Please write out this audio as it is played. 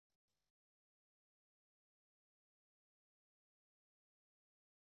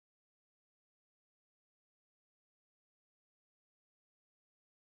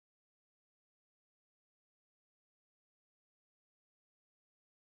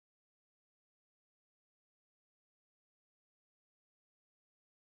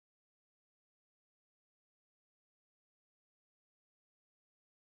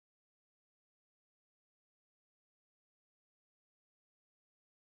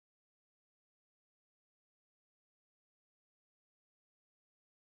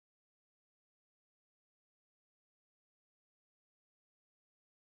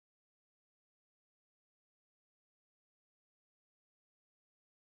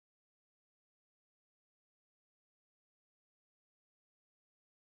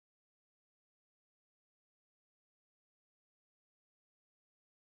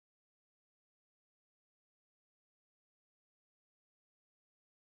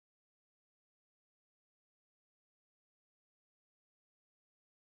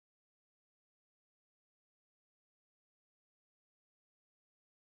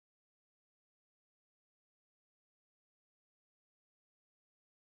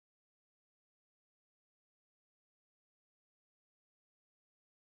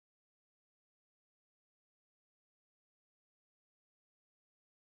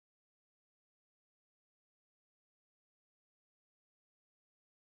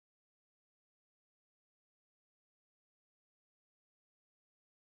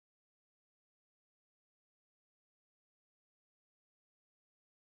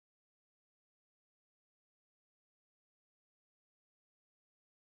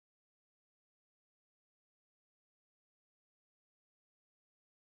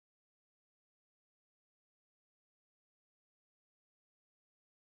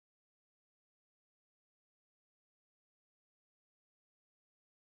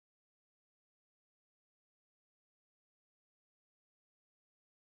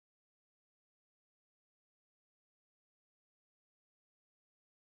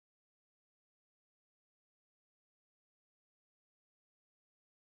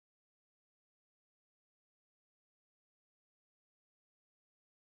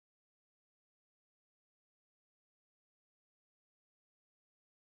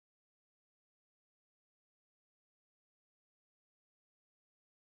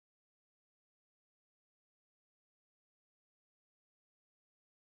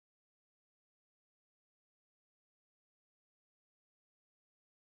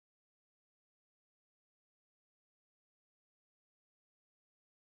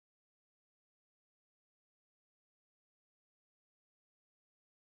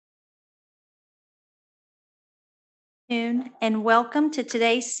And welcome to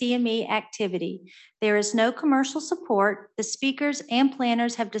today's CME activity. There is no commercial support. The speakers and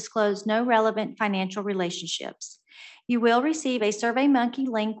planners have disclosed no relevant financial relationships. You will receive a SurveyMonkey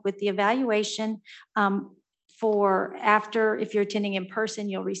link with the evaluation for after, if you're attending in person,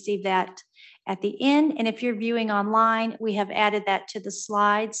 you'll receive that at the end. And if you're viewing online, we have added that to the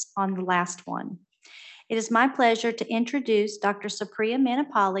slides on the last one. It is my pleasure to introduce Dr. Supriya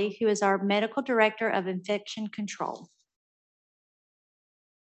Manapali, who is our Medical Director of Infection Control.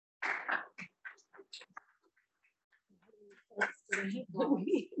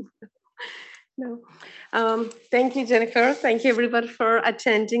 No. Thank you, Jennifer. Thank you, everyone, for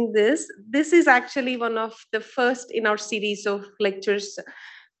attending this. This is actually one of the first in our series of lectures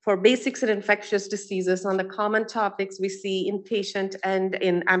for basics in infectious diseases on the common topics we see in patient and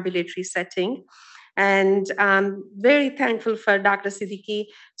in ambulatory setting. And I'm very thankful for Dr. Siddiqui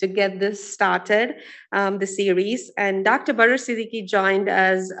to get this started, the series. And Dr. Badr Siddiqui joined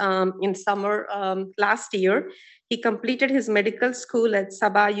us in summer last year. He completed his medical school at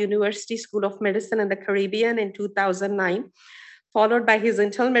Sabah University School of Medicine in the Caribbean in 2009, followed by his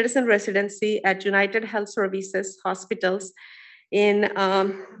internal medicine residency at United Health Services Hospitals in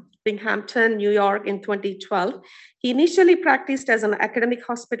Binghamton, New York in 2012. He initially practiced as an academic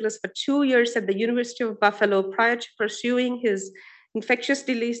hospitalist for 2 years at the University of Buffalo prior to pursuing his infectious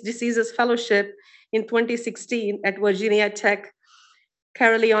diseases fellowship in 2016 at Virginia Tech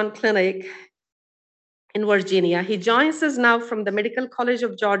Carilion Clinic in Virginia. He joins us now from the Medical College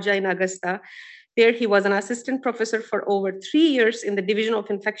of Georgia in Augusta. There he was an assistant professor for over 3 years in the Division of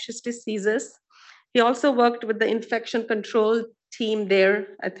Infectious Diseases. He also worked with the infection control team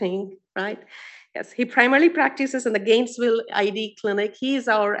there, I think, right? Yes, he primarily practices in the Gainesville ID Clinic. He is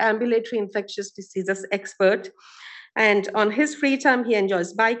our ambulatory infectious diseases expert. And on his free time, he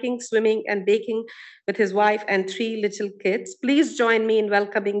enjoys biking, swimming, and baking with his wife and 3 little kids. Please join me in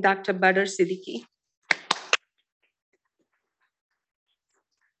welcoming Dr. Badr Siddiqui.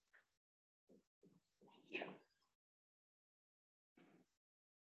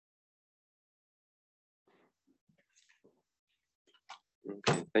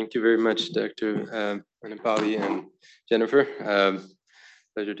 Okay, thank you very much, Dr. Manapali and Jennifer.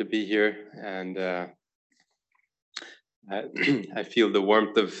 Pleasure to be here, and I feel the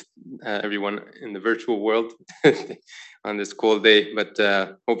warmth of everyone in the virtual world on this cold day, but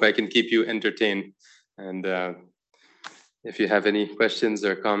hope I can keep you entertained. And if you have any questions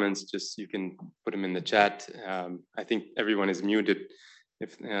or comments, just you can put them in the chat. I think everyone is muted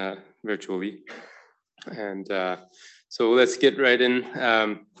if virtually. And so let's get right in.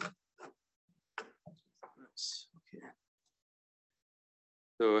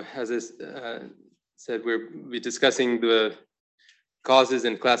 So as I said, we'll be discussing the causes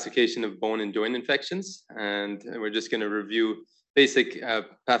and classification of bone and joint infections. And we're just going to review basic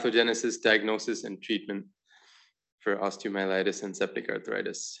pathogenesis, diagnosis, and treatment for osteomyelitis and septic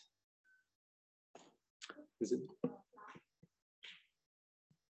arthritis. Is it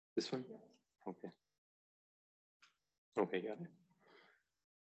this one? Okay. Okay, got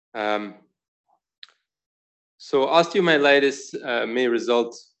it. So osteomyelitis may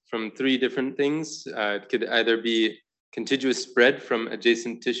result from 3 different things. It could either be contiguous spread from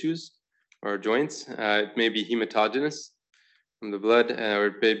adjacent tissues or joints. It may be hematogenous from the blood, or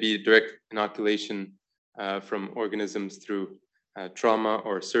it may be direct inoculation from organisms through trauma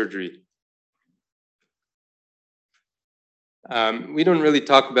or surgery. We don't really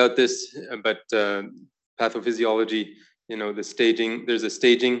talk about this, but pathophysiology, the staging, there's a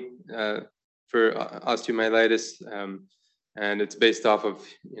staging for osteomyelitis, and it's based off of,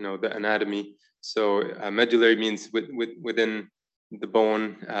 the anatomy. So medullary means within the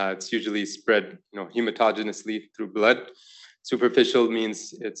bone, it's usually spread, hematogenously through blood. Superficial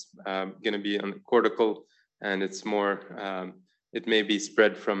means it's going to be on the cortical, and it's more, it may be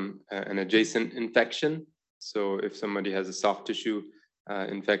spread from an adjacent infection. So if somebody has a soft tissue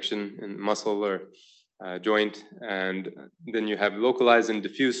infection in muscle or joint, and then you have localized and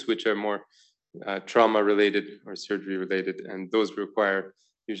diffuse, which are more trauma related or surgery related, and those require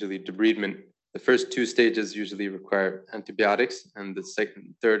usually debridement. The first 2 stages usually require antibiotics, and the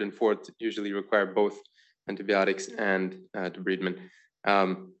second, third, and fourth usually require both antibiotics and debridement.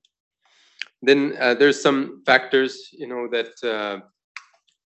 Then there's some factors, that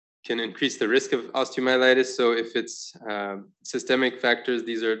can increase the risk of osteomyelitis. So if it's systemic factors,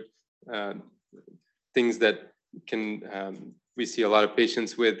 these are things that can we see a lot of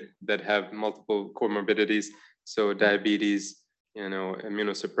patients with that have multiple comorbidities. So diabetes,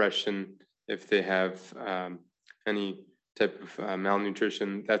 immunosuppression, if they have any type of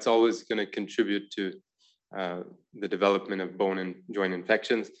malnutrition, that's always going to contribute to the development of bone and joint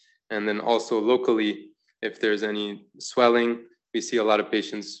infections. And then also locally, if there's any swelling, we see a lot of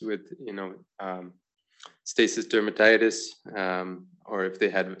patients with, stasis dermatitis, or if they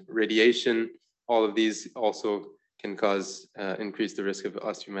had radiation. All of these also can cause increase the risk of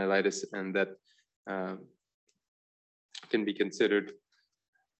osteomyelitis, and that can be considered.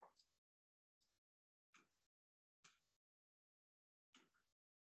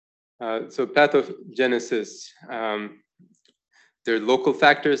 So pathogenesis, there are local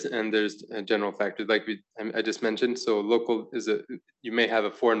factors and there's general factors, like I just mentioned. So local is you may have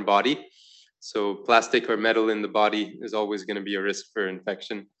a foreign body. So plastic or metal in the body is always going to be a risk for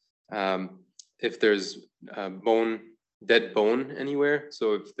infection. If there's dead bone anywhere,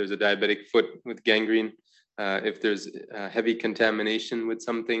 so if there's a diabetic foot with gangrene, if there's heavy contamination with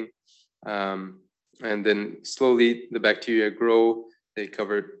something, and then slowly the bacteria grow, they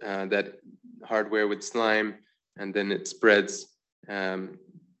cover that hardware with slime, and then it spreads,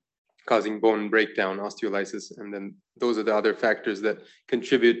 causing bone breakdown, osteolysis, and then those are the other factors that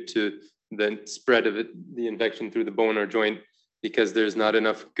contribute to the spread of the infection through the bone or joint, because there's not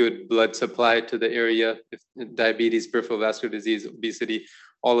enough good blood supply to the area. If diabetes, peripheral vascular disease, obesity,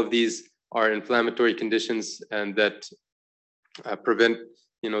 all of these are inflammatory conditions, and that prevent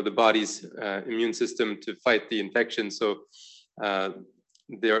the body's immune system to fight the infection. So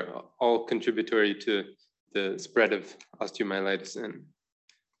they're all contributory to the spread of osteomyelitis. And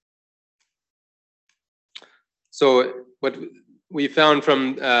so what we found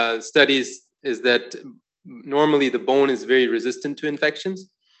from studies is that normally the bone is very resistant to infections,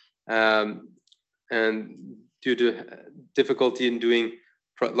 and due to difficulty in doing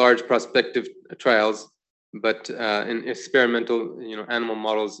large prospective trials, but in experimental animal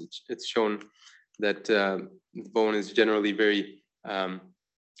models, it's shown that the bone is generally very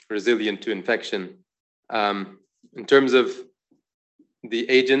resilient to infection. In terms of the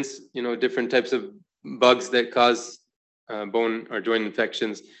agents, different types of bugs that cause bone or joint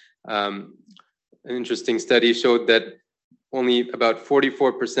infections, an interesting study showed that only about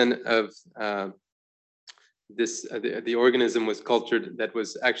 44% of the organism was cultured that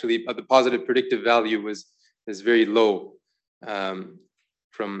was actually the positive predictive value is very low,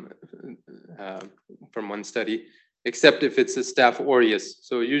 from one study, except if it's a Staph aureus.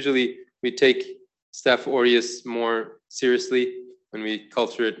 So usually we take Staph aureus more seriously when we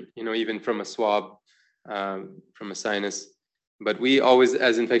culture it, even from a swab, from a sinus. But we always,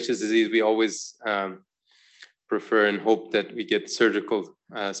 as infectious disease, we always prefer and hope that we get surgical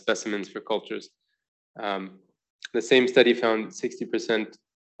specimens for cultures. The same study found 60%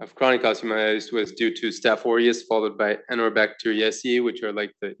 of chronic osteomyelitis was due to Staph aureus, followed by Enterobacteriaceae, which are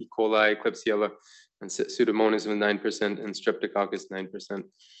like the E. coli, Klebsiella, and Pseudomonas with 9%, and Streptococcus 9%.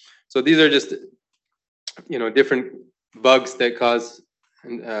 So these are just different bugs that cause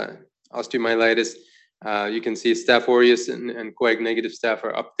osteomyelitis. You can see Staph aureus and coag-negative staph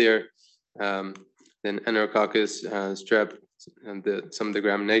are up there. Then Enterococcus, strep, and some of the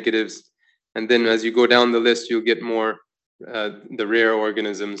gram-negatives. And then as you go down the list, you'll get more the rare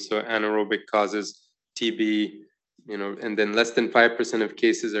organisms, so anaerobic causes, TB, and then less than 5% of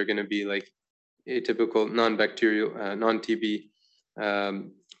cases are going to be like atypical, non-bacterial, non-TB,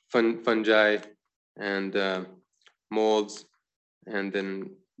 fungi, and molds. And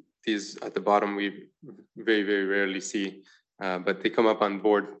then these at the bottom we very, very rarely see, but they come up on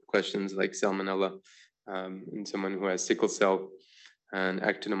board questions like salmonella in someone who has sickle cell, and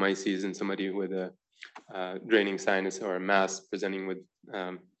actinomyces in somebody with a draining sinus or a mass presenting with.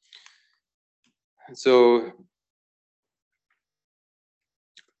 So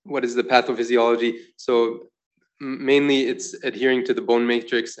what is the pathophysiology? So mainly it's adhering to the bone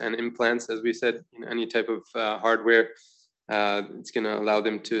matrix and implants, as we said, any type of hardware. It's going to allow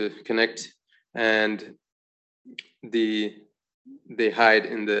them to connect, and they hide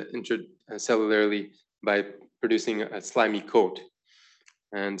in the intracellularly by producing a slimy coat.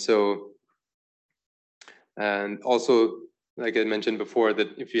 And so, and also, like I mentioned before,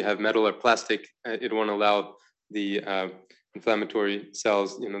 that if you have metal or plastic, it won't allow the inflammatory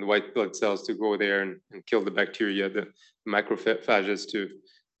cells, the white blood cells, to go there and kill the bacteria, the macrophages, to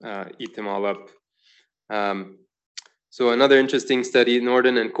eat them all up. So another interesting study,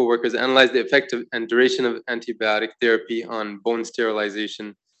 Norden and co-workers analyzed the effect and duration of antibiotic therapy on bone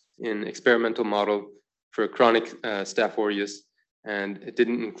sterilization in experimental model for chronic Staph aureus, and it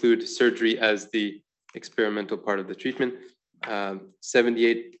didn't include surgery as the experimental part of the treatment.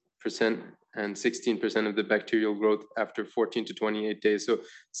 78% and 16% of the bacterial growth after 14 to 28 days. So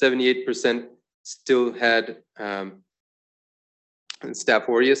 78% still had Staph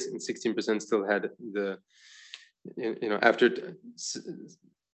aureus, and 16% still had the, after.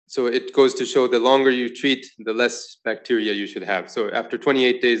 So it goes to show the longer you treat, the less bacteria you should have. So after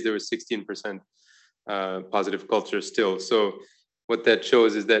 28 days, there was 16% positive culture still. So what that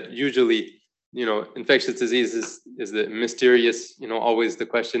shows is that usually, infectious disease is the mysterious, always the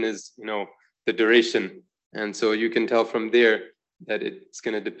question is, the duration. And so you can tell from there that it's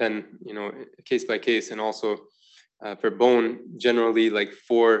going to depend, case by case, and also for bone, generally like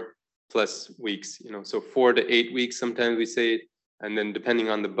 4+ weeks, so 4 to 8 weeks, sometimes we say, and then depending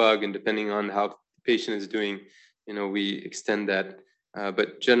on the bug and depending on how the patient is doing, we extend that.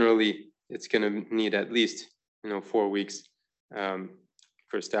 But generally, it's going to need at least, 4 weeks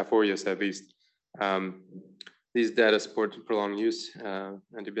for Staph aureus at least. These data support prolonged use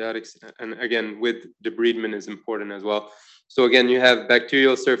antibiotics, and again, with debridement is important as well. So again, you have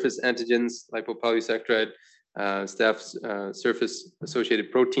bacterial surface antigens, lipopolysaccharide, staph surface associated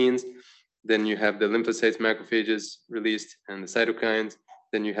proteins. Then you have the lymphocytes, macrophages released, and the cytokines.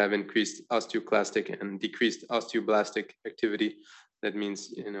 Then you have increased osteoclastic and decreased osteoblastic activity. That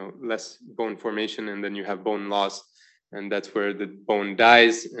means, less bone formation, and then you have bone loss, and that's where the bone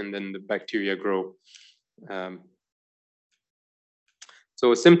dies, and then the bacteria grow.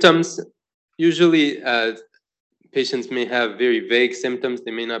 So symptoms, usually patients may have very vague symptoms.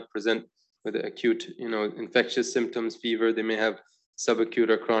 They may not present with acute, infectious symptoms, fever. They may have subacute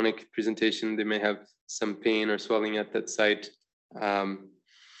or chronic presentation. They may have some pain or swelling at that site.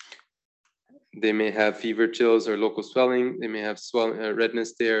 They may have fever, chills, or local swelling. They may have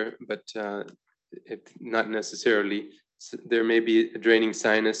redness there, but not necessarily. There may be a draining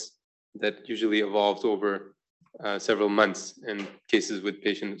sinus that usually evolves over several months. In cases with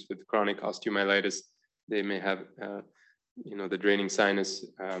patients with chronic osteomyelitis, they may have, the draining sinus,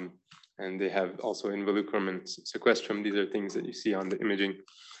 and they have also involucrum and sequestrum. These are things that you see on the imaging.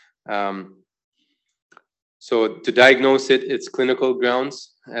 So to diagnose it, it's clinical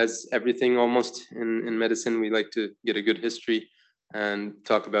grounds. As everything almost in medicine, we like to get a good history and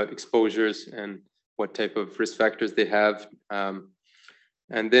talk about exposures and what type of risk factors they have.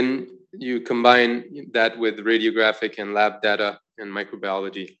 And then you combine that with radiographic and lab data and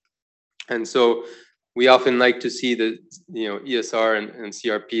microbiology. And so we often like to see the ESR and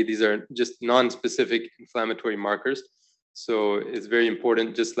CRP. These are just non-specific inflammatory markers. So it's very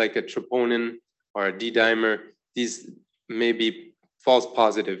important, just like a troponin or a D-dimer, these may be false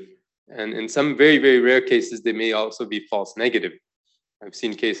positive. And in some very, very rare cases, they may also be false negative. I've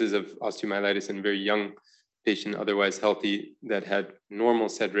seen cases of osteomyelitis in very young patient, otherwise healthy, that had normal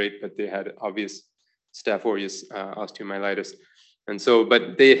SED rate, but they had obvious Staph aureus osteomyelitis. And so,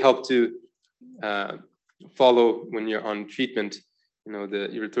 but they help to follow when you're on treatment, the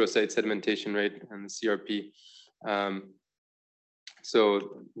erythrocyte sedimentation rate and the CRP.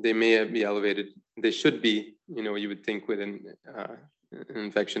 So they may be elevated. They should be, you would think with an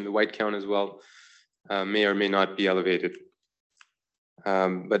infection, the white count as well may or may not be elevated.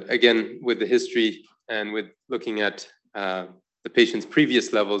 But again, with the history and with looking at the patient's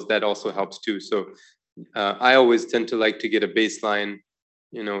previous levels, that also helps too. So I always tend to like to get a baseline,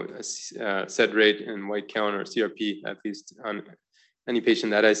 a SED rate and white count or CRP, at least on any patient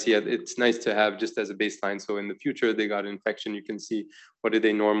that I see. It's nice to have just as a baseline. So in the future, they got an infection, you can see what do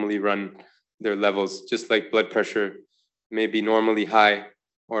they normally run their levels, just like blood pressure may be normally high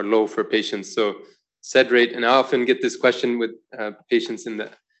or low for patients. So SED rate, and I often get this question with patients in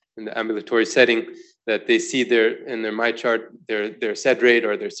the ambulatory setting, that they see in their MyChart, their SED rate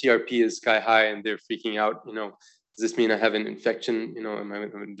or their CRP is sky high, and they're freaking out. Does this mean I have an infection? Am I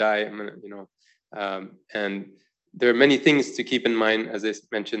going to die? I'm going to, and there are many things to keep in mind, as I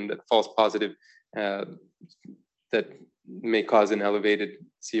mentioned, that false positive that may cause an elevated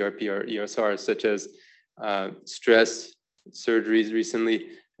CRP or ESR, such as stress, surgeries recently.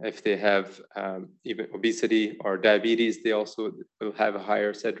 If they have even obesity or diabetes, they also will have a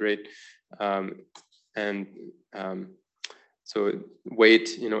higher SED rate. So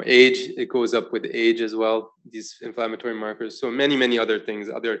weight, age, it goes up with age as well, these inflammatory markers. So many other things,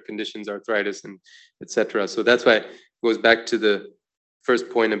 other conditions, arthritis and etc. So that's why it goes back to the first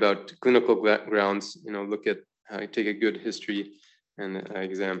point about clinical grounds, look at, take a good history and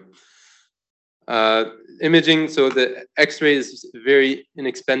exam. Imaging, so the X-ray is very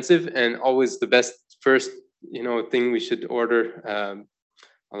inexpensive and always the best first, thing we should order.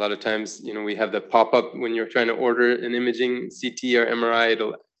 A lot of times, we have the pop-up when you're trying to order an imaging CT or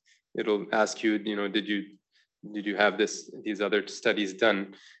MRI. It'll ask you, did you have these other studies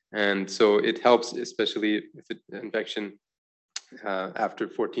done? And so it helps, especially if it's infection after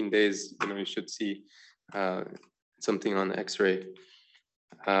 14 days. You should see something on X-ray.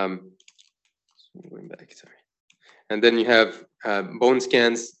 Going back, sorry. And then you have bone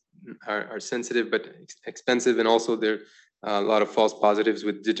scans are sensitive but expensive, and also there are a lot of false positives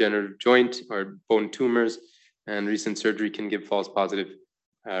with degenerative joint or bone tumors, and recent surgery can give false positive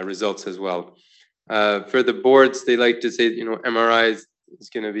results as well. For the boards, they like to say, MRI is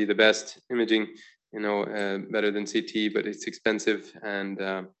going to be the best imaging, better than CT, but it's expensive. And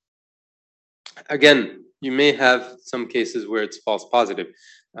again, you may have some cases where it's false positive.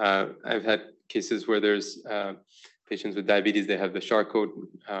 I've had cases where there's patients with diabetes, they have the Charcot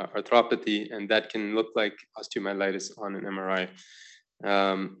arthropathy, and that can look like osteomyelitis on an MRI.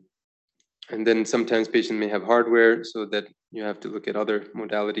 And then sometimes patients may have hardware, so that you have to look at other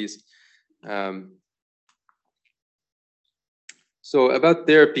modalities. So about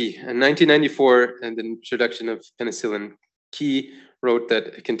therapy, in 1994, and the introduction of penicillin, Key wrote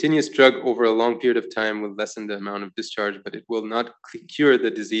that a continuous drug over a long period of time will lessen the amount of discharge, but it will not cure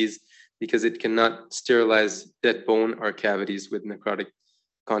the disease because it cannot sterilize dead bone or cavities with necrotic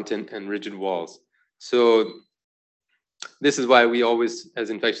content and rigid walls. So this is why we always,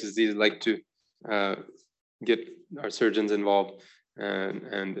 as infectious disease, like to get our surgeons involved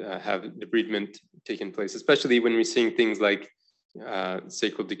and have debridement taking place, especially when we're seeing things like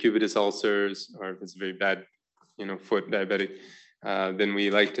sacral decubitus ulcers, or if it's very bad, foot diabetic, then we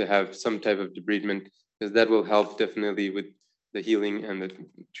like to have some type of debridement, because that will help definitely with the healing and the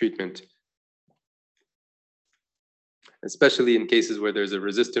treatment. Especially in cases where there's a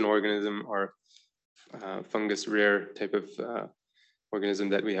resistant organism or fungus rare type of organism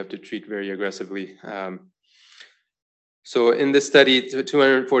that we have to treat very aggressively. So in this study,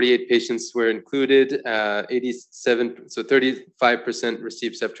 248 patients were included, 35%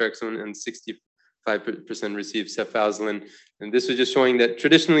 received ceftriaxone and 65% received cefazolin. And this was just showing that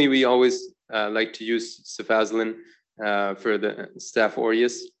traditionally we always like to use cefazolin for the Staph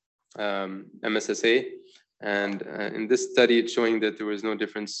aureus, MSSA. And in this study, it's showing that there was no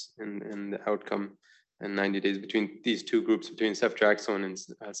difference in the outcome in 90 days between these two groups, between ceftriaxone and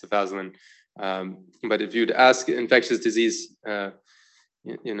cefazolin. But if you'd ask infectious disease,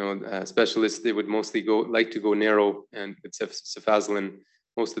 specialists, they would mostly like to go narrow and with cefazolin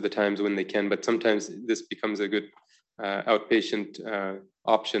most of the times when they can. But sometimes this becomes a good outpatient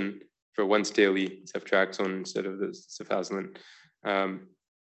option for once daily ceftriaxone instead of the cefazolin.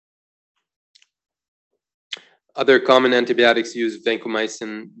 Other common antibiotics use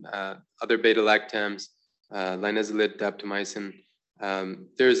vancomycin, other beta-lactams, linezolid, daptomycin.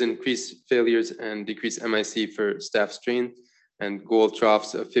 There's increased failures and decreased MIC for staph strain, and goal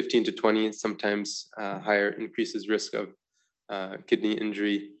troughs of 15 to 20, sometimes higher, increases risk of kidney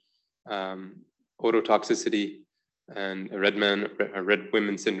injury, ototoxicity, and a red man, a red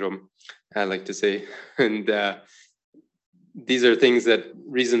women syndrome, I like to say. And these are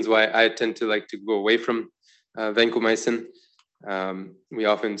reasons why I tend to like to go away from vancomycin. We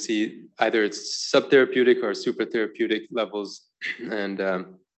often see either it's subtherapeutic or supertherapeutic levels. And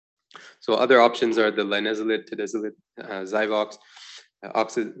so other options are the linezolid, tedozolid, Zyvox,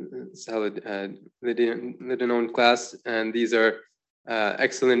 oxazolidinone class. And these are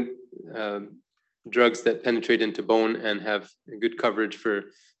excellent drugs that penetrate into bone and have good coverage for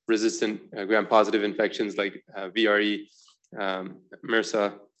resistant gram-positive infections like VRE,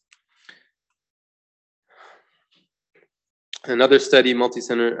 MRSA. Another study,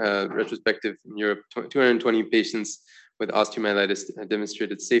 multi-center retrospective in Europe, 220 patients with osteomyelitis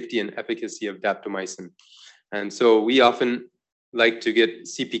demonstrated safety and efficacy of daptomycin. And so we often like to get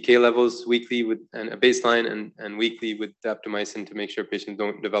CPK levels weekly with a baseline and weekly with daptomycin to make sure patients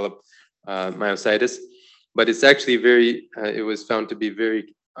don't develop myositis. But it's actually it was found to be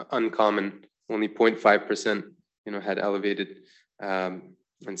very uncommon. Only 0.5% had elevated, and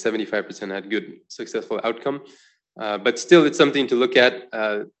 75% had good successful outcome. But still, it's something to look at,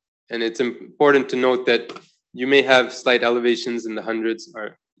 and it's important to note that you may have slight elevations in the hundreds,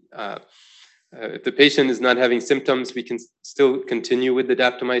 or if the patient is not having symptoms, we can still continue with the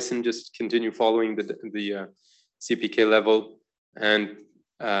daptomycin, just continue following the CPK level and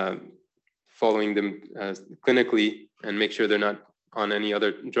following them clinically, and make sure they're not on any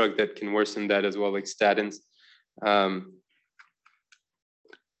other drug that can worsen that as well, like statins.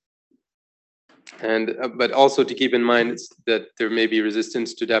 But also to keep in mind that there may be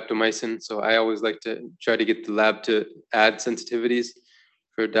resistance to daptomycin. So I always like to try to get the lab to add sensitivities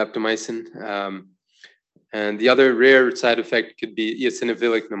for daptomycin. And the other rare side effect could be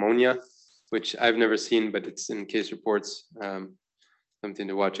eosinophilic pneumonia, which I've never seen, but it's in case reports, something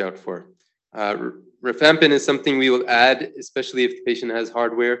to watch out for. Rifampin is something we will add, especially if the patient has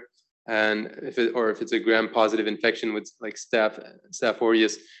hardware. And if it's a gram-positive infection with like Staph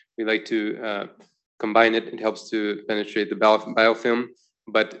aureus, we like to combine it. It helps to penetrate the biofilm,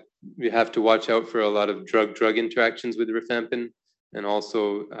 but we have to watch out for a lot of drug-drug interactions with rifampin, and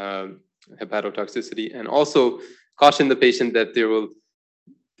also hepatotoxicity, and also caution the patient that they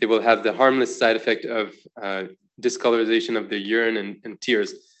will have the harmless side effect of discolorization of the urine and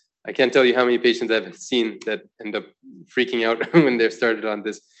tears. I can't tell you how many patients I've seen that end up freaking out when they're started on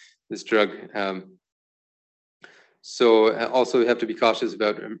this drug. So also we have to be cautious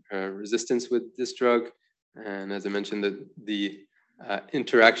about resistance with this drug. And as I mentioned, the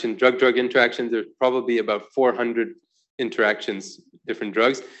drug-drug interactions, there's probably about 400 interactions, different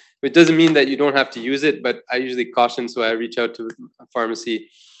drugs. It doesn't mean that you don't have to use it, but I usually caution, so I reach out to a pharmacy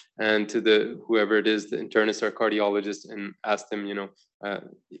and to whoever it is, the internist or cardiologist, and ask them,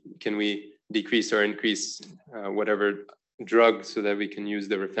 can we decrease or increase whatever drug so that we can use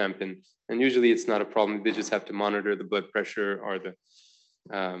the rifampin. And usually it's not a problem. They just have to monitor the blood pressure or the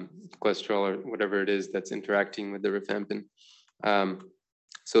cholesterol or whatever it is that's interacting with the rifampin.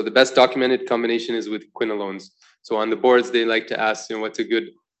 So the best documented combination is with quinolones. So on the boards, they like to ask, what's a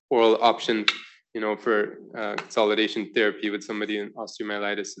good oral option, for consolidation therapy with somebody in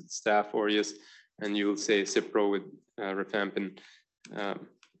osteomyelitis with Staph aureus, and you will say Cipro with rifampin.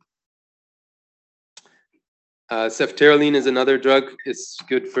 Ceftaroline is another drug. It's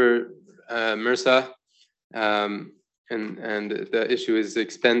good for MRSA, and the issue is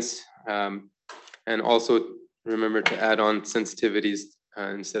expense. And also remember to add on sensitivities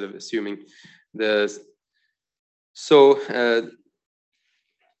instead of assuming.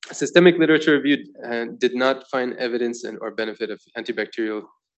 Systemic literature review did not find evidence or benefit of antibacterial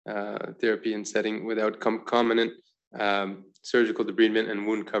therapy in setting without concomitant surgical debridement and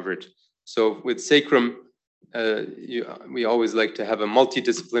wound coverage. So with sacrum, we always like to have a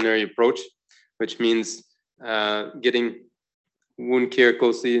multidisciplinary approach, which means getting wound care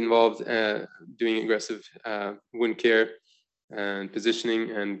closely involved, doing aggressive wound care and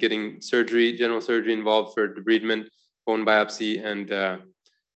positioning, and getting general surgery involved for debridement, bone biopsy, and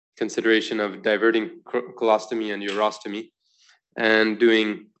consideration of diverting colostomy and urostomy, and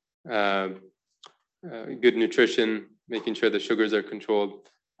doing good nutrition, making sure the sugars are controlled,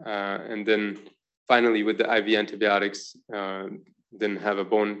 and then finally with the IV antibiotics, then have a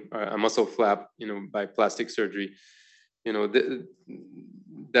muscle flap, by plastic surgery.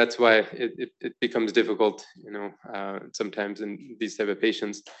 That's why it becomes difficult, sometimes in these type of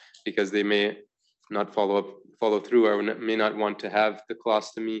patients, because they may not follow through, or may not want to have the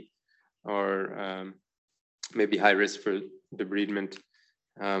colostomy, or maybe high risk for debridement.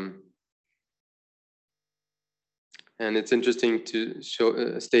 And it's interesting to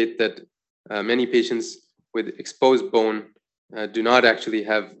state that many patients with exposed bone do not actually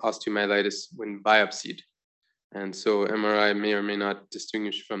have osteomyelitis when biopsied. And so MRI may or may not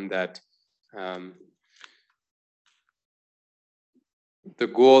distinguish from that. The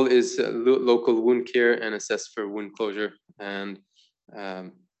goal is local wound care and assess for wound closure. And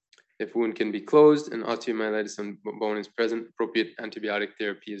if wound can be closed and osteomyelitis on bone is present, appropriate antibiotic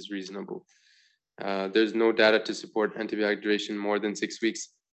therapy is reasonable. There's no data to support antibiotic duration more than 6 weeks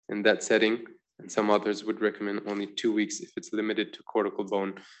in that setting. And some authors would recommend only 2 weeks if it's limited to cortical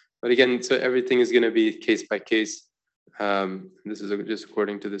bone. But again, so everything is going to be case by case. This is just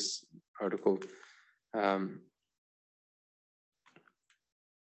according to this article.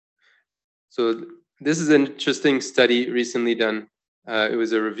 So this is an interesting study recently done. It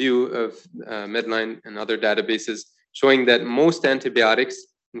was a review of Medline and other databases showing that most antibiotics,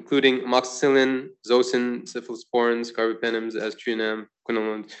 including amoxicillin, zosyn, cephalosporins, carbapenems, aztreonam,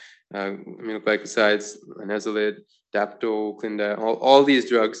 quinolones, aminoglycosides, linezolid, Dapto, Clinda, all these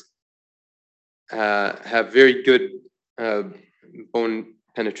drugs have very good bone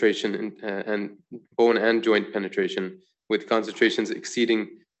penetration and bone and joint penetration, with concentrations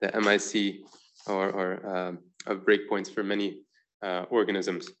exceeding the MIC or of breakpoints for many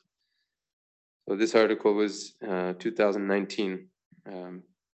organisms. So this article was 2019,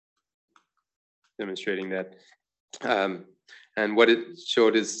 demonstrating that. And what it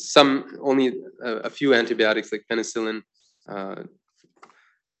showed is only a few antibiotics like penicillin,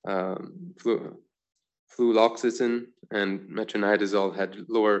 fluoxetine, and metronidazole had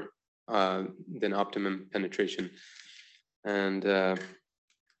lower than optimum penetration. And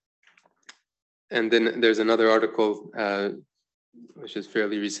then there's another article which is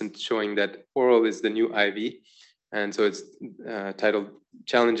fairly recent, showing that oral is the new IV. And so it's titled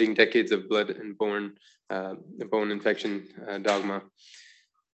 "Challenging Decades of Blood and Bone Infection Dogma."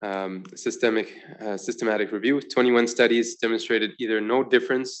 systematic review. 21 studies demonstrated either no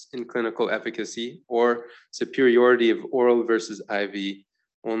difference in clinical efficacy or superiority of oral versus IV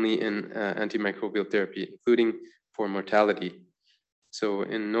only in antimicrobial therapy, including for mortality. So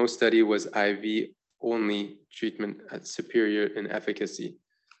in no study was IV only treatment superior in efficacy.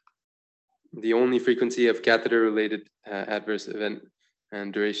 The only frequency of catheter-related adverse event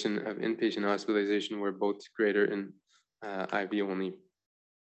and duration of inpatient hospitalization were both greater in IV only.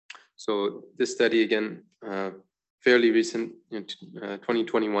 So this study, again, fairly recent,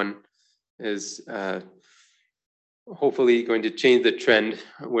 2021, is hopefully going to change the trend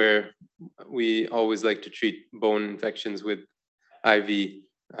where we always like to treat bone infections with IV.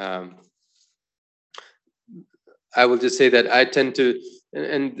 I will just say that I tend to,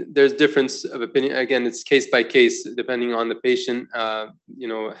 and there's difference of opinion. Again, it's case by case, depending on the patient,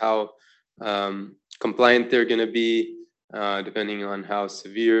 how compliant they're going to be, depending on how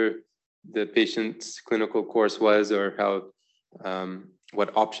severe the patient's clinical course was, or how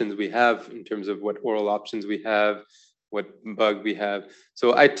what options we have in terms of what oral options we have, what bug we have.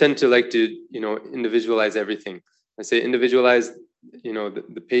 So I tend to like to, individualize everything. I say individualize,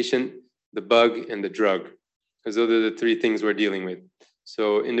 the patient, the bug, and the drug, because those are the three things we're dealing with.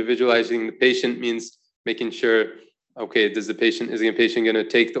 So individualizing the patient means making sure, okay, is the patient going to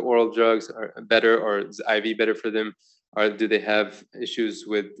take the oral drugs or better, or is IV better for them? Or do they have issues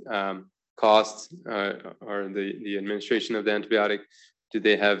with costs or the administration of the antibiotic? Do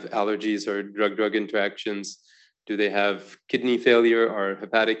they have allergies or drug-drug interactions? Do they have kidney failure or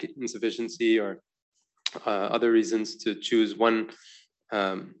hepatic insufficiency or other reasons to choose one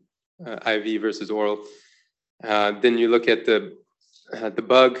IV versus oral? Then you look at the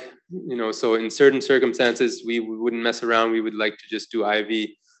bug, so in certain circumstances, we wouldn't mess around. We would like to just do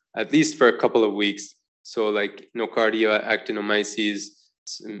IV at least for a couple of weeks. So like nocardia, actinomyces,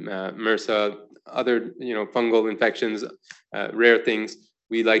 MRSA, other fungal infections, rare things.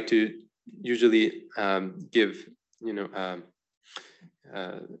 We like to usually give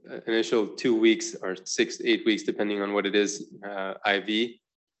initial 2 weeks or 6 to 8 weeks, depending on what it is, IV,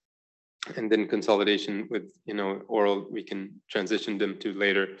 and then consolidation with oral. We can transition them to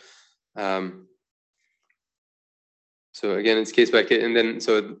later. So again, it's case by case, and then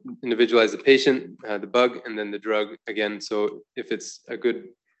so individualize the patient, the bug, and then the drug again. So if it's a good,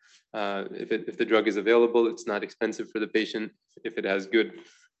 if the drug is available, it's not expensive for the patient. If it has good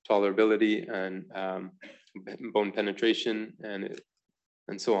tolerability and bone penetration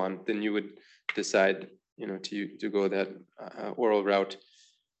and so on, then you would decide to go that oral route.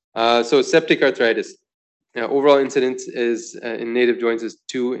 So septic arthritis. Overall incidence is in native joints is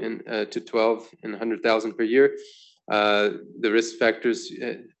 2 to 12 in 100,000 per year. The risk factors,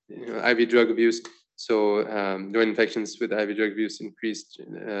 IV drug abuse. So joint infections with IV drug abuse increased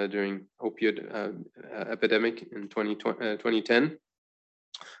during opioid epidemic in 2010.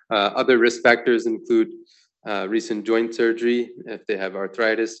 Other risk factors include recent joint surgery, if they have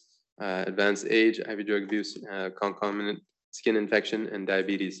arthritis, advanced age, IV drug abuse, concomitant skin infection, and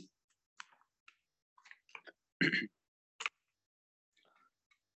diabetes.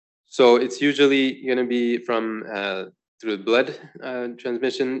 So it's usually going to be from through blood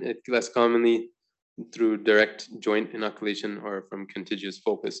transmission. It's less commonly through direct joint inoculation or from contiguous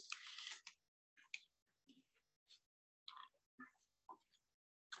focus.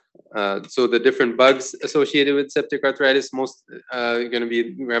 So the different bugs associated with septic arthritis, most are going to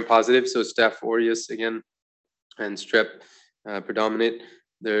be gram-positive. So Staph aureus again, and strep predominate.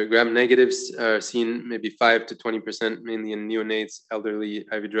 The gram-negatives are seen maybe 5 to 20%, mainly in neonates, elderly,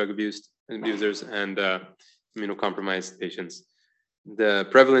 IV drug abusers, and immunocompromised patients. The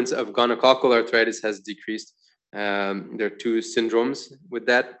prevalence of gonococcal arthritis has decreased. There are 2 syndromes with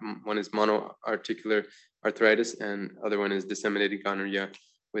that. One is monoarticular arthritis, and other one is disseminated gonorrhea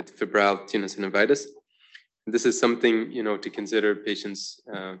with febrile tenosynovitis. This is something to consider patients'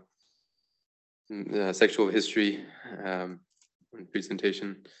 sexual history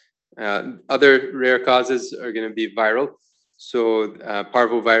presentation. Other rare causes are going to be viral. So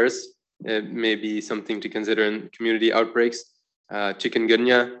parvovirus, it may be something to consider in community outbreaks.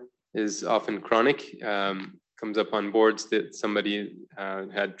 Chikungunya is often chronic, comes up on boards that somebody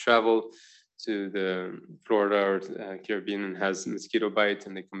had traveled to the Florida or Caribbean and has mosquito bite,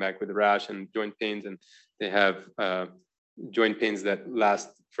 and they come back with a rash and joint pains, and they have joint pains that last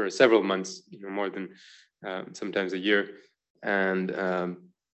for several months, more than sometimes a year. And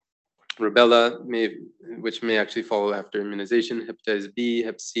rubella, which may actually follow after immunization, hepatitis B,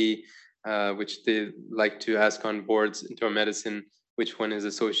 hep C, which they like to ask on boards into our medicine, which one is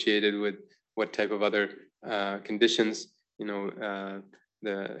associated with what type of other conditions.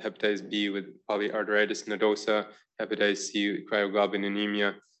 the hepatitis B with polyarteritis nodosa, hepatitis C,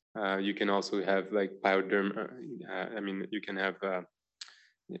 cryoglobulinemia. You can also have like pyoderm. You can have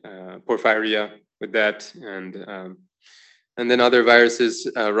porphyria with that, and then other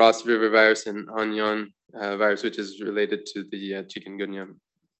viruses, Ross River virus and Onion virus, which is related to the chikungunya,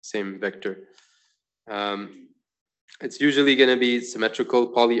 same vector. It's usually going to be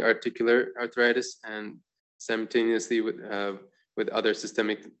symmetrical polyarticular arthritis and simultaneously with other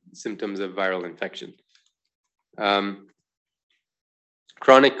systemic symptoms of viral infection.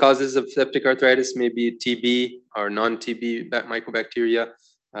 Chronic causes of septic arthritis may be TB or non-TB mycobacteria,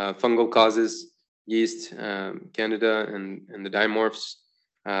 fungal causes, yeast, Candida, and the dimorphs,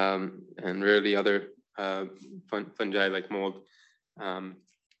 and rarely other fungi like mold.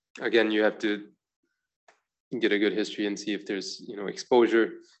 Again, you have to get a good history and see if there's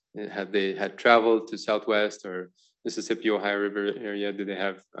exposure. Have they had traveled to Southwest or Mississippi, Ohio River area? Do they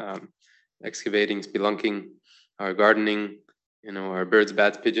have excavating, spelunking, or gardening? Or birds,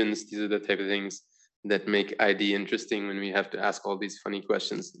 bats, pigeons? These are the type of things that make ID interesting when we have to ask all these funny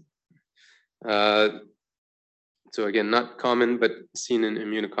questions. So again, not common, but seen in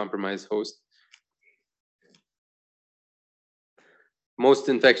immunocompromised hosts. Most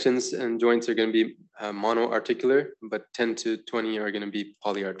infections and joints are going to be monoarticular, but 10 to 20 are going to be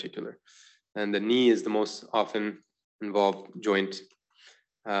polyarticular. And the knee is the most often involved joint.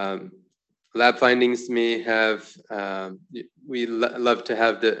 Lab findings may have, we love to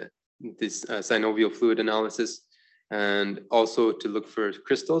have this synovial fluid analysis, and also to look for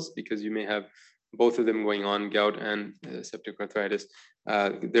crystals, because you may have both of them going on, gout and septic arthritis.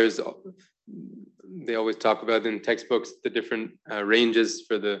 They always talk about in textbooks the different ranges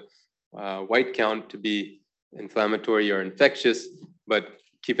for the white count to be inflammatory or infectious, but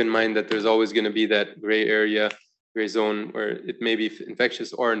keep in mind that there's always going to be that gray area, gray zone, where it may be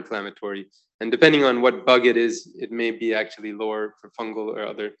infectious or inflammatory. And depending on what bug it is, it may be actually lower for fungal or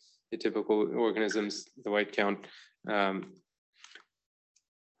other atypical organisms, the white count.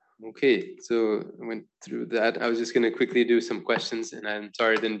 Okay, so I went through that. I was just going to quickly do some questions, and I'm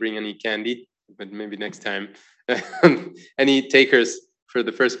sorry I didn't bring any candy, but maybe next time. Any takers for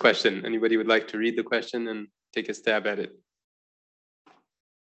the first question? Anybody would like to read the question and take a stab at it?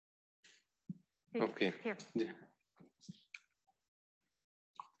 Okay. Here.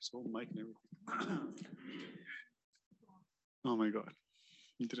 So mic and everything. Oh my God,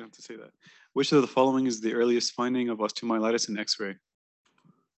 you didn't have to say that. Which of the following is the earliest finding of osteomyelitis in X-ray?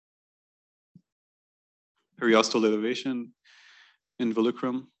 Periosteal elevation,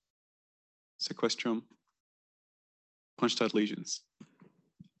 involucrum, sequestrum, punched out lesions,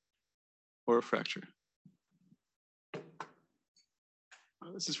 or a fracture.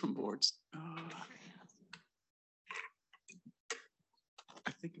 Oh, this is from boards.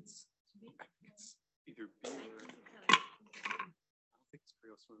 I think it's either B or I don't think it's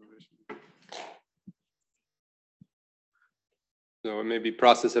periosteal elevation. So maybe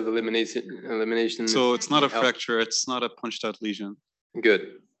process of elimination. So it's not a help. fracture. It's not a punched out lesion.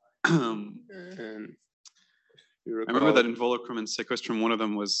 Good. I And you remember that recall- involucrum and sequestrum, one of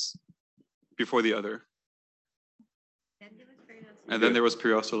them was before the other. And then there was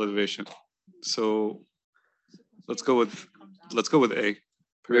periosteal elevation. So let's go with A.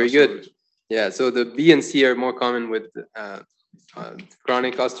 Very periosteal good. elevation. Yeah, so the B and C are more common with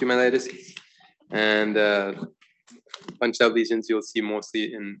chronic osteomyelitis, and punched out lesions you'll see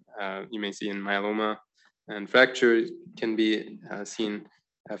mostly in, you may see in myeloma, and fracture can be seen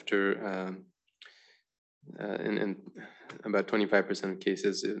after in about 25% of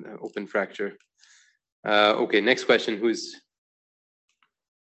cases in open fracture. Okay, next question, who's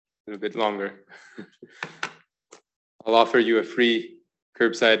a little bit longer? I'll offer you a free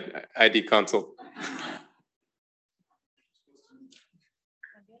curbside ID consult.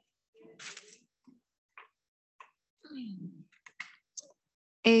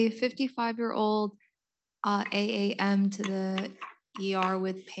 A 55-year-old AAM to the ER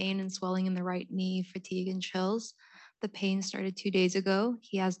with pain and swelling in the right knee, fatigue and chills. The pain started 2 days ago.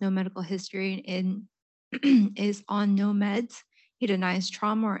 He has no medical history and is on no meds. He denies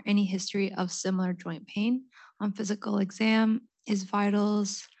trauma or any history of similar joint pain. On physical exam, his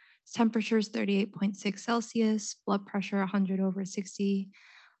vitals, temperature is 38.6 Celsius, blood pressure 100/60,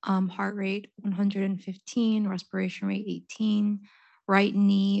 heart rate 115, respiration rate 18. Right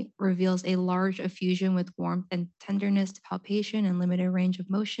knee reveals a large effusion with warmth and tenderness to palpation and limited range of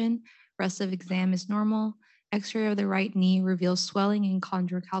motion. Rest of exam is normal. X-ray of the right knee reveals swelling and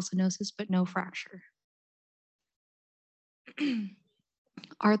chondrocalcinosis, but no fracture.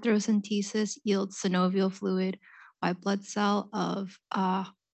 Arthrocentesis yields synovial fluid white blood cell of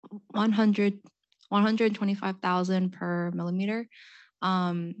 125,000 per millimeter,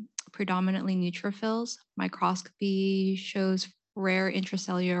 predominantly neutrophils. Microscopy shows rare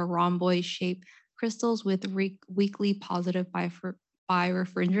intracellular rhomboid-shaped crystals with weakly positive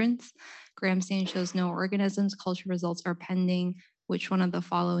birefringence. Gram stain shows no organisms. Culture results are pending. Which one of the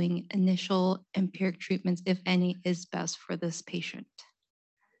following initial empiric treatments, if any, is best for this patient?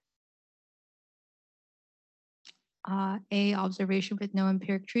 A, observation with no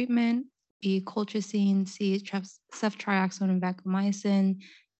empiric treatment. B, colchicine. C, ceftriaxone and vancomycin.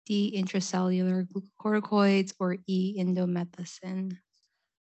 D, intracellular glucocorticoids. Or E, indomethacin.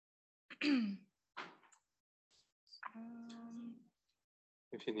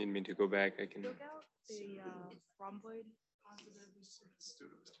 If you need me to go back, I can. The rhomboid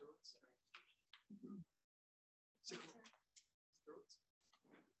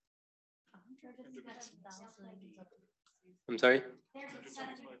I'm sorry?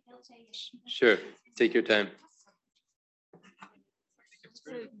 Sure, take your time.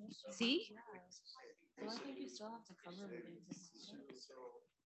 C?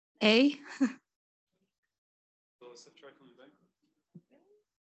 A?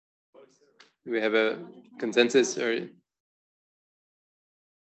 Do we have a consensus or?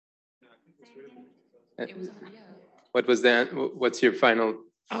 What was that? What's your final?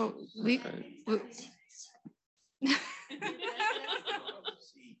 Oh,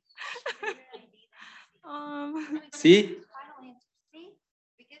 C?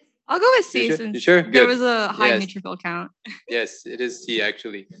 I'll go with C You sure? since You sure? there Good. was a high Yes. neutrophil count. Yes, it is C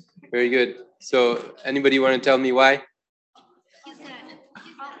actually. Very good. So anybody want to tell me why? He's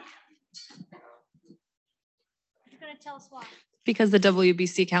gonna tell us why. Because the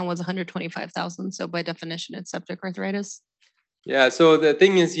WBC count was 125,000, so by definition, it's septic arthritis. Yeah, so the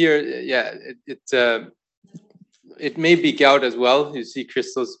thing is here, yeah, it may be gout as well. You see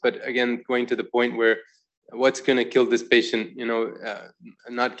crystals, but again, going to the point where what's going to kill this patient,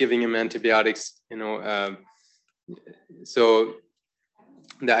 not giving him antibiotics, so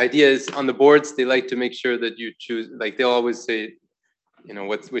the idea is on the boards, they like to make sure that you choose, like they'll always say,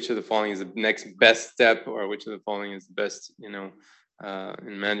 which of the following is the next best step, or which of the following is the best, in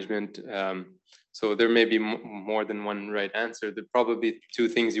management. So there may be more than one right answer. There are probably two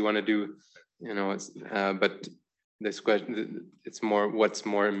things you want to do, but this question, it's more what's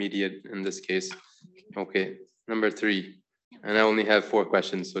more immediate in this case. Okay, number 3, and I only have 4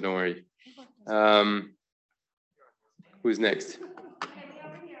 questions, so don't worry. Who's next?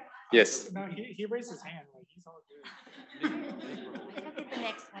 Yes. No, he raised his hand. Like he's all good. The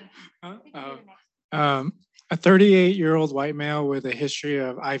next one. A 38-year-old white male with a history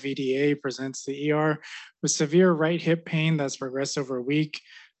of IVDA presents the ER with severe right hip pain that's progressed over a week.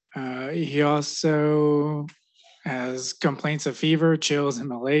 He also has complaints of fever, chills, and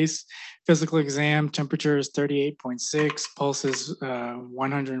malaise. Physical exam, temperature is 38.6, pulse is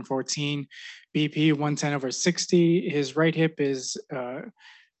 114, BP 110/60. His right hip is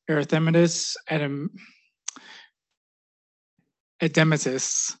erythematous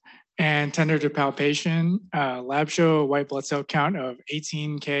edematous and tender to palpation. Lab show a white blood cell count of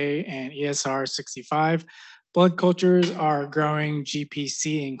 18K and ESR 65. Blood cultures are growing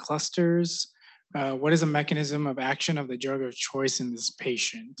GPC in clusters. What is the mechanism of action of the drug of choice in this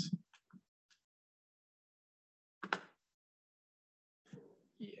patient?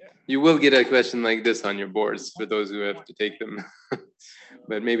 You will get a question like this on your boards for those who have to take them,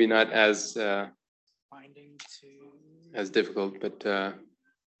 but maybe not as Binding to as difficult. But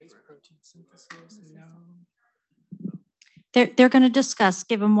protein synthesis, no. They're going to discuss.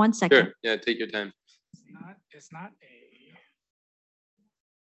 Give them 1 second. sure, yeah, take your time. It's not A.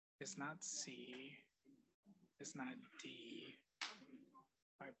 It's not C. It's not D.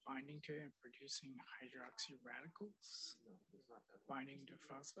 By binding to and producing hydroxy radicals. Binding to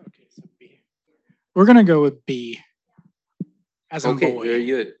phosphate. Okay, so B. We're gonna go with B. As in Okay, boy. very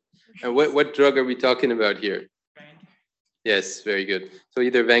good. And what drug are we talking about here? Yes, very good. So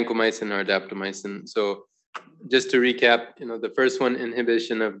either vancomycin or daptomycin. So just to recap, the first one,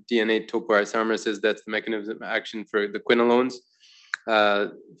 inhibition of DNA topoisomerases, that's the mechanism of action for the quinolones.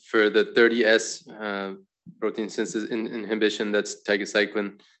 For the 30S protein synthesis inhibition, that's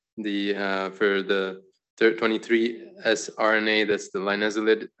tigecycline. For the 23S RNA, that's the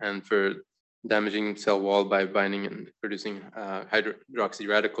linezolid, and for damaging cell wall by binding and producing hydroxy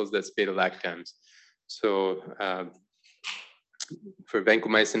radicals, that's beta-lactams. So for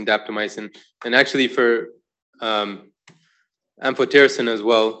vancomycin, daptomycin, and actually for amphotericin as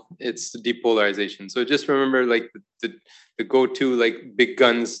well. It's depolarization. So just remember, like the go-to like big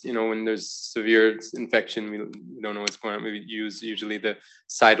guns. You know, when there's severe infection, we don't know what's going on. We use usually the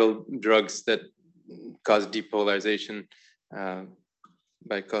cidal drugs that cause depolarization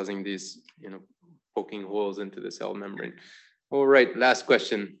by causing these, poking holes into the cell membrane. All right, last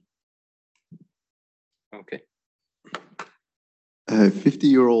question. Okay. A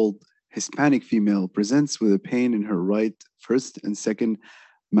 50-year-old Hispanic female presents with a pain in her right first and second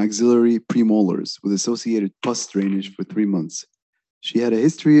maxillary premolars with associated pus drainage for 3 months. She had a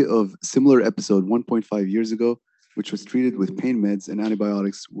history of similar episode 1.5 years ago, which was treated with pain meds and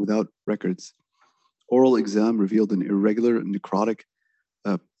antibiotics without records. Oral exam revealed an irregular necrotic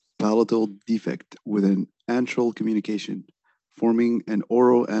palatal defect with an antral communication, forming an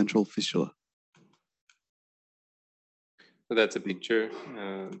oroantral fistula. So that's a picture.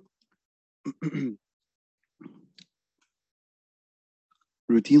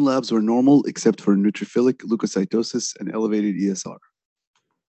 Routine labs were normal except for neutrophilic leukocytosis and elevated ESR.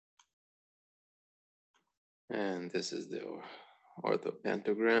 And this is the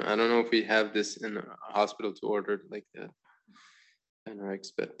orthopantogram. I don't know if we have this in a hospital to order it like that. NRX,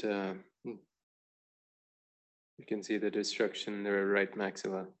 but you can see the destruction in the right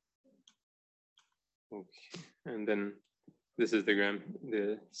maxilla. Okay, and then this is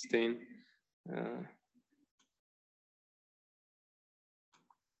the stain.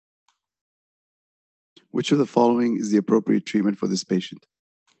 Which of the following is the appropriate treatment for this patient?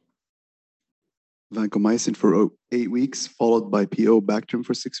 Vancomycin for 8 weeks, followed by PO Bactrim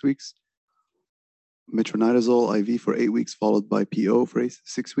for 6 weeks. Metronidazole IV for 8 weeks, followed by PO for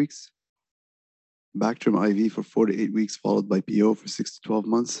 6 weeks. Bactrim IV for 4 to 8 weeks, followed by PO for 6 to 12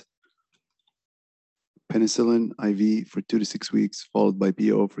 months. Penicillin IV for 2 to 6 weeks, followed by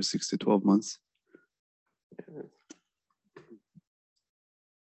PO for 6 to 12 months.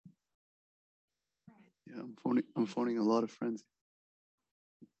 Yeah, I'm phoning a lot of friends.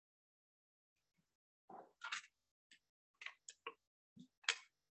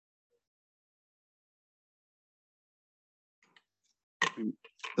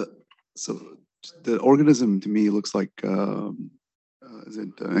 So the organism to me looks like is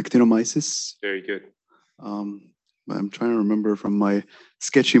it actinomyces? Very good. I'm trying to remember from my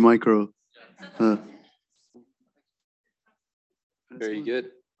sketchy micro. Very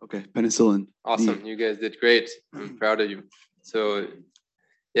good. Okay, penicillin. Awesome. You guys did great. I'm proud of you. So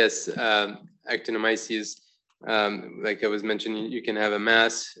yes, actinomyces, like I was mentioning, you can have a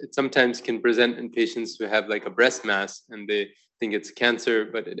mass. It sometimes can present in patients who have like a breast mass and they think it's cancer,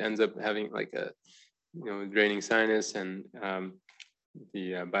 but it ends up having like a draining sinus, and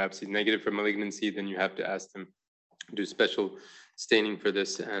the biopsy is negative for malignancy. Then you have to ask them to do special staining for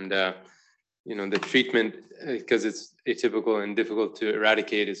this, and the treatment, because it's atypical and difficult to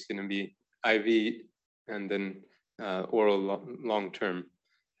eradicate, is going to be IV and then oral long term.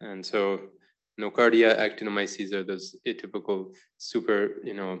 And so nocardia, actinomyces are those atypical super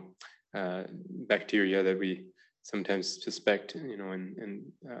bacteria that we sometimes suspect in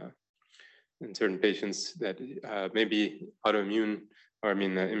certain patients that may be autoimmune, or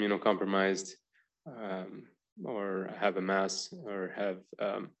immunocompromised, or have a mass, or have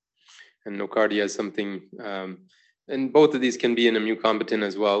and nocardia is something, and both of these can be in immunocompetent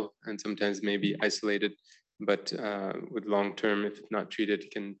as well, and sometimes may be isolated, but with long term, if it's not treated, it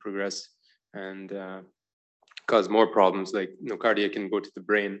can progress and cause more problems. Like nocardia can go to the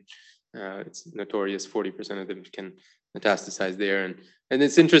brain. It's notorious, 40% of them can metastasize there, and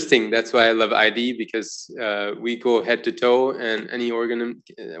it's interesting. That's why I love ID, because we go head to toe, and any organ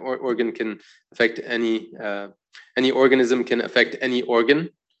can affect any organism can affect any organ,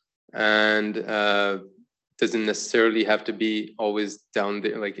 and doesn't necessarily have to be always down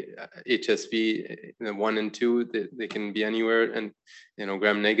there, like HSV 1 and 2. They can be anywhere, and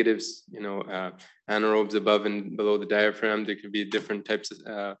gram negatives, anaerobes above and below the diaphragm. There could be different types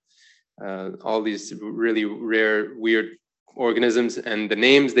of all these really rare, weird organisms, and the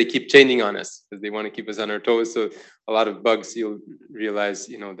names, they keep changing on us because they want to keep us on our toes. So a lot of bugs, you'll realize,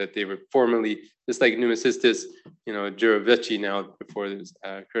 that they were formerly, just like pneumocystis, Juravecii now, before there's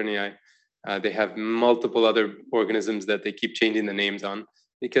Kerniae. They have multiple other organisms that they keep changing the names on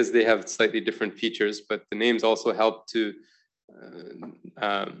because they have slightly different features, but the names also help to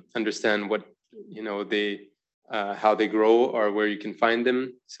understand what, how they grow or where you can find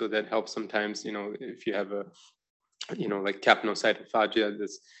them. So that helps sometimes, if you have a, like capnocytophagia,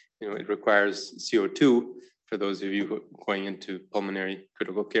 this, it requires CO2 for those of you who are going into pulmonary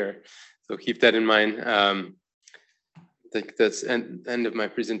critical care. So keep that in mind. I think that's end of my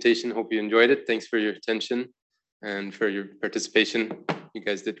presentation. Hope you enjoyed it. Thanks for your attention. and for your participation. You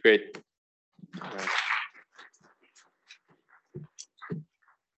guys did great.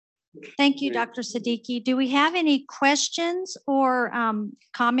 Thank you, Great. Dr. Siddiqui. Do we have any questions or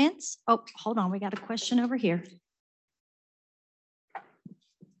comments? Oh, hold on, we got a question over here.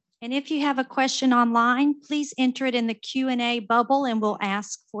 And if you have a question online, please enter it in the Q&A bubble and we'll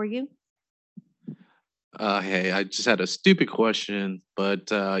ask for you. Hey, I just had a stupid question, but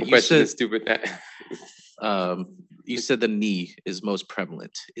The you question said is stupid. you said the knee is most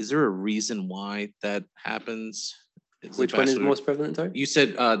prevalent. Is there a reason why that happens? Is it Which one is vascular- most prevalent? Sorry. You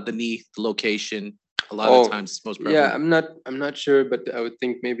said the knee, the location. A lot Oh, of times it's most prevalent. Yeah, I'm not sure, but I would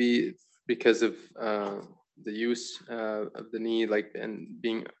think maybe because of the use of the knee, like, and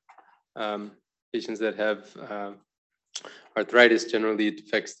being patients that have arthritis, generally it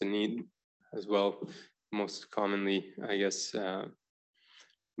affects the knee as well. Most commonly, I guess,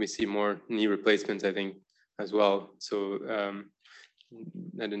 we see more knee replacements, I think, as well. So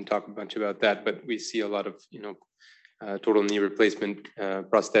I didn't talk much about that, but we see a lot of, total knee replacement,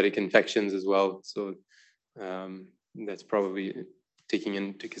 prosthetic infections as well. So that's probably taking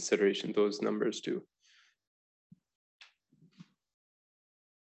into consideration those numbers too.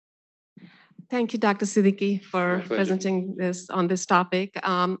 Thank you, Dr. Siddiqui, My for pleasure. presenting this on this topic.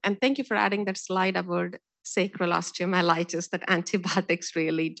 And thank you for adding that slide about sacral osteomyelitis, that antibiotics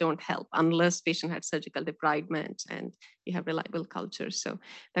really don't help unless patient had surgical debridement and you have reliable culture. So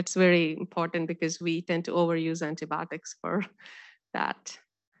that's very important because we tend to overuse antibiotics for that.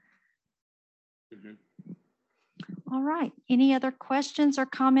 Mhm. All right. Any other questions or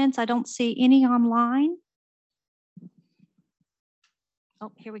comments? I don't see any online.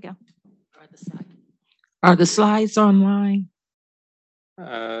 Oh, here we go. Are the slides online?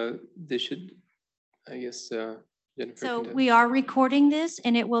 They should, I guess, Jennifer. So can tell. we are recording this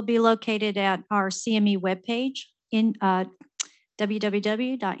and it will be located at our CME webpage in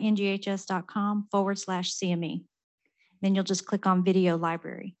www.nghs.com/CME. Then you'll just click on video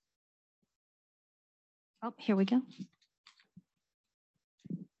library. Oh, here we go.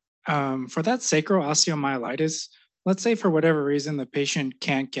 For that sacral osteomyelitis, let's say for whatever reason the patient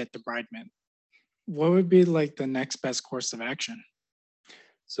can't get debridement. What would be like the next best course of action?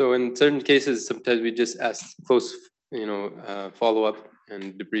 So in certain cases, sometimes we just ask close, follow-up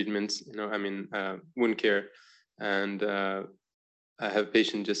and debridements, wound care. And I have a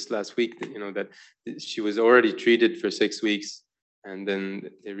patient just last week that, that she was already treated for 6 weeks and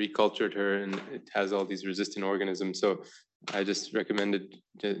then they recultured her and it has all these resistant organisms. So I just recommended,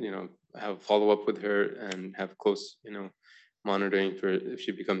 have follow-up with her and have close, monitoring for if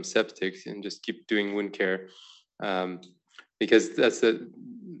she becomes septic and just keep doing wound care. Because that's the,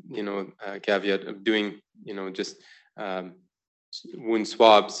 caveat of doing, just wound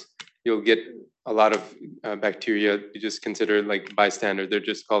swabs. You'll get a lot of bacteria. You just consider like bystander. They're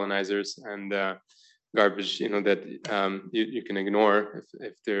just colonizers and garbage, that you can ignore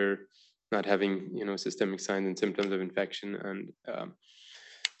if they're not having, systemic signs and symptoms of infection. And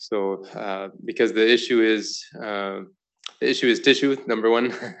so because the issue is tissue, number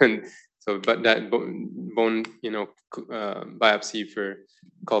one, and so but that bone, biopsy for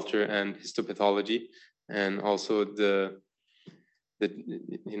culture and histopathology, and also the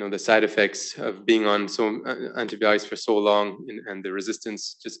side effects of being on antibiotics for so long, and the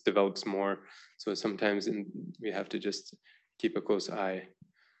resistance just develops more. So sometimes we have to just keep a close eye.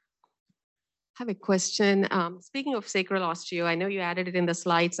 I have a question. Speaking of sacral osteo, I know you added it in the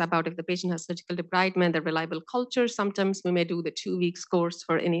slides about if the patient has surgical debridement, the reliable culture. Sometimes we may do the 2 weeks course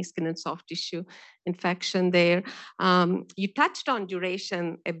for any skin and soft tissue infection there. You touched on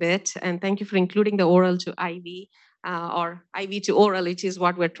duration a bit, and thank you for including the oral to IV. Or IV to oral, which is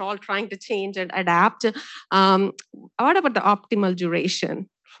what we're all trying to change and adapt. What about the optimal duration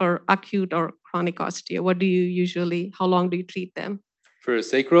for acute or chronic osteo? How long do you treat them? For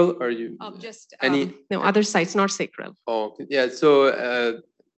sacral, are you Just any? No, other sites, not sacral. Oh, yeah. So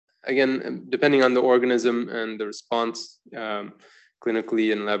again, depending on the organism and the response,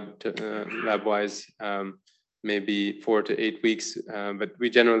 clinically and lab-wise, maybe 4 to 8 weeks. But we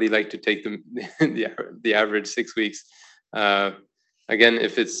generally like to take them the average 6 weeks. Again,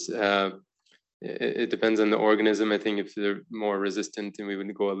 if it's it depends on the organism. I think if they're more resistant, then we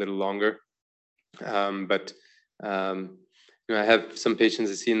would go a little longer. But I have some patients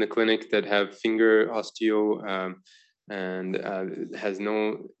I see in the clinic that have finger osteo and has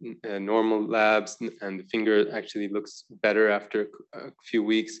no normal labs, and the finger actually looks better after a few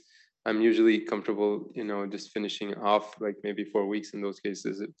weeks. I'm usually comfortable, just finishing off like maybe 4 weeks in those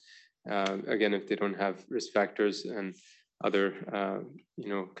cases. Again, if they don't have risk factors and other,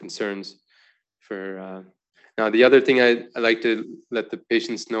 concerns for. Now, the other thing I like to let the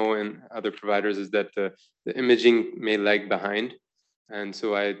patients know and other providers is that the imaging may lag behind. And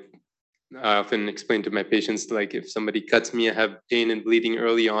so I often explain to my patients, like if somebody cuts me, I have pain and bleeding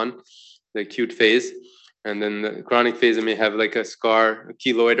early on, the acute phase. And then the chronic phase, I may have like a scar, a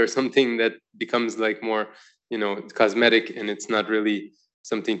keloid or something that becomes like more, cosmetic, and it's not really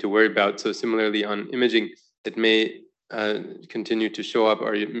something to worry about. So similarly on imaging, it may continue to show up,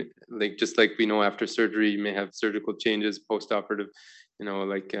 or like just like we know after surgery, you may have surgical changes post-operative,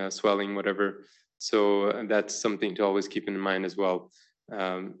 like swelling, whatever. So that's something to always keep in mind as well.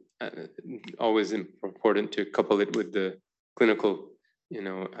 Always important to couple it with the clinical,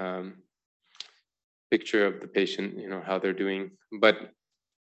 picture of the patient, how they're doing. But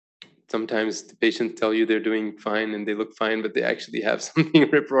sometimes the patients tell you they're doing fine and they look fine, but they actually have something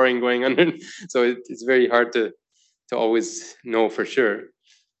rip-roaring going on. So it's very hard to always know for sure.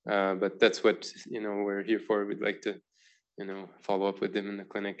 But that's what we're here for. We'd like to follow up with them in the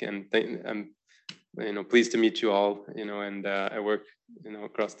clinic. And I'm pleased to meet you all. And I work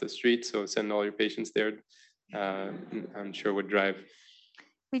across the street, so send all your patients there. I'm sure would drive.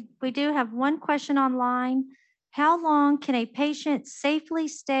 We do have one question online. How long can a patient safely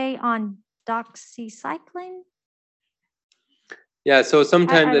stay on doxycycline? Yeah, so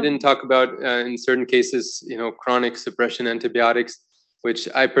sometimes I don't- didn't talk about in certain cases, chronic suppression antibiotics, which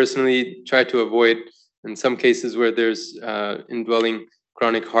I personally try to avoid in some cases where there's indwelling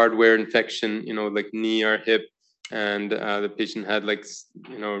chronic hardware infection, like knee or hip, and the patient had like,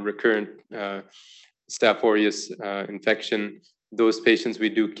 recurrent Staph aureus infection. Those patients we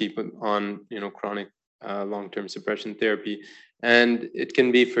do keep on, chronic long-term suppression therapy, and it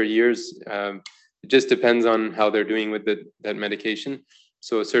can be for years. It just depends on how they're doing with that medication.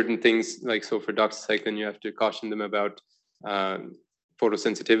 So certain things, like so for doxycycline, you have to caution them about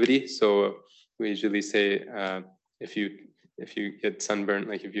photosensitivity. So we usually say if you get sunburn,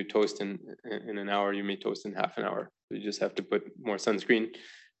 like if you toast in an hour, you may toast in half an hour. You just have to put more sunscreen.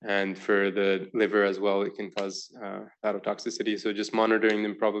 And for the liver as well, it can cause hepatotoxicity. So just monitoring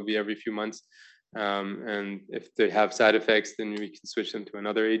them probably every few months. And if they have side effects, then we can switch them to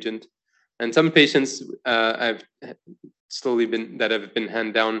another agent. And some patients I've slowly that have been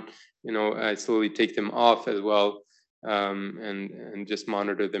hand down, I slowly take them off as well, and just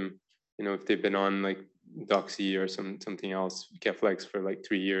monitor them, if they've been on like Doxy or something else, Keflex for like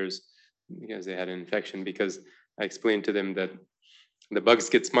 3 years because they had an infection, because I explained to them that the bugs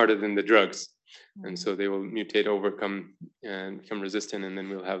get smarter than the drugs. And so they will mutate, overcome, and become resistant, and then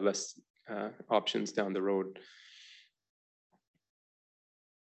we'll have less options down the road.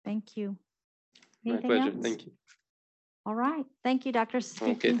 Thank you. My Anything pleasure. else? Thank you. All right. Thank you, Dr.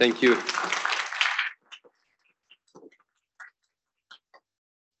 Okay, thank you.